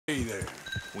there.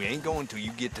 We ain't going till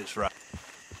you get this right.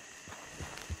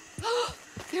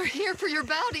 They're here for your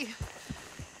bounty.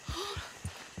 Oh,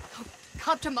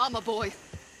 come to Mama, boy.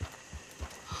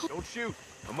 Don't shoot.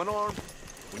 I'm unarmed.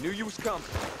 We knew you was coming.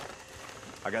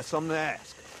 I got something to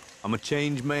ask. I'm a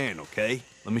changed man, okay?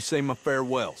 Let me say my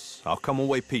farewells. I'll come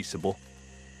away peaceable.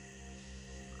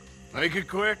 Make it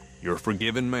quick. You're a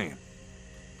forgiving man.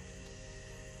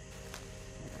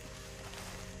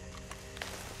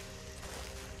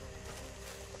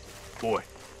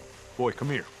 Boy, come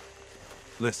here.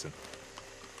 Listen.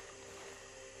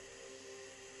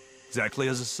 Exactly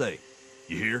as I say.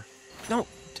 You hear? Don't.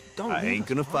 I ain't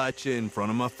gonna fight you in front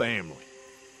of my family,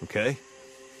 okay?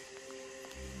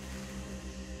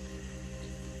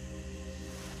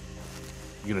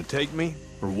 You gonna take me,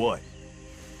 or what?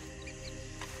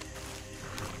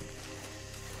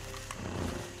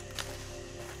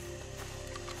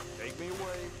 Take me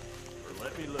away, or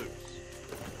let me loose.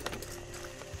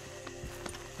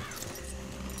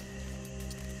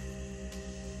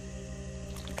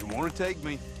 If you wanna take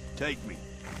me, take me.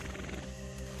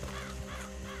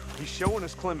 He's showing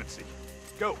us clemency.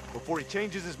 Go, before he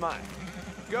changes his mind.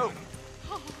 Go!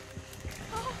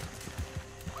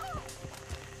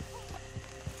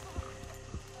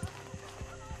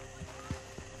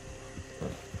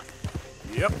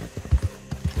 Yep.